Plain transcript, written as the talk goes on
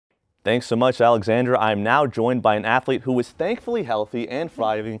Thanks so much, Alexandra. I'm now joined by an athlete who is thankfully healthy and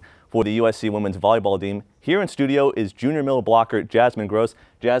thriving for the USC women's volleyball team. Here in studio is junior middle blocker Jasmine Gross.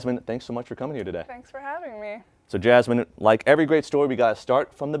 Jasmine, thanks so much for coming here today. Thanks for having me. So Jasmine, like every great story, we got to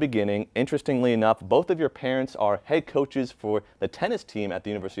start from the beginning. Interestingly enough, both of your parents are head coaches for the tennis team at the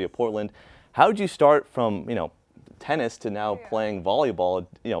University of Portland. How did you start from, tennis to now playing volleyball?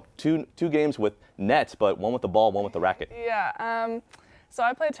 Two games with nets, but one with the ball, one with the racket. Yeah, so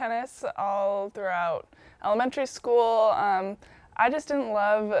I played tennis all throughout elementary school. I just didn't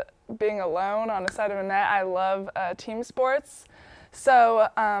love being alone on the side of a net. I love team sports. So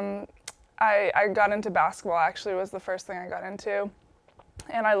I got into basketball, actually was the first thing I got into,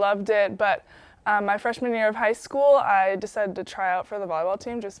 and I loved it. But my freshman year of high school, I decided to try out for the volleyball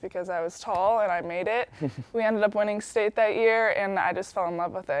team just because I was tall and I made it. We ended up winning state that year, and I just fell in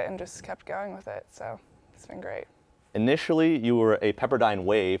love with it and just kept going with it. So it's been great. Initially, you were a Pepperdine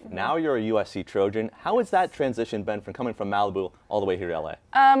Wave. Now you're a USC Trojan. How has that transition been from coming from Malibu all the way here to LA?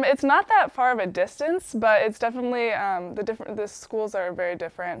 It's not that far of a distance, but it's definitely the schools are very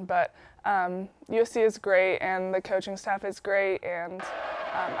different. But USC is great, and the coaching staff is great, and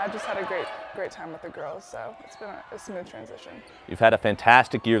I've just had a great time with the girls. So it's been a smooth transition. You've had a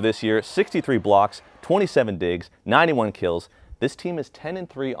fantastic year this year: 63 blocks, 27 digs, 91 kills. This team is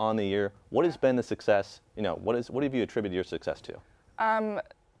 10-3 on the year. What has been the success? What have you attributed your success to?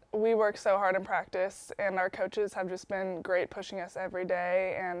 We work so hard in practice, and our coaches have just been great, pushing us every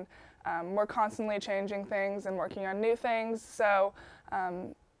day, and we're constantly changing things and working on new things. So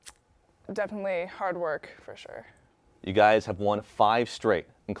definitely hard work for sure. You guys have won 5 straight,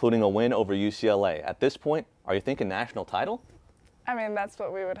 including a win over UCLA. At this point, are you thinking national title? I mean, that's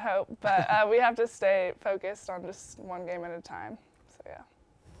what we would hope, but we have to stay focused on just one game at a time, so yeah.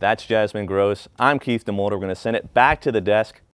 That's Jasmine Gross. I'm Keith DeMolder. We're going to send it back to the desk.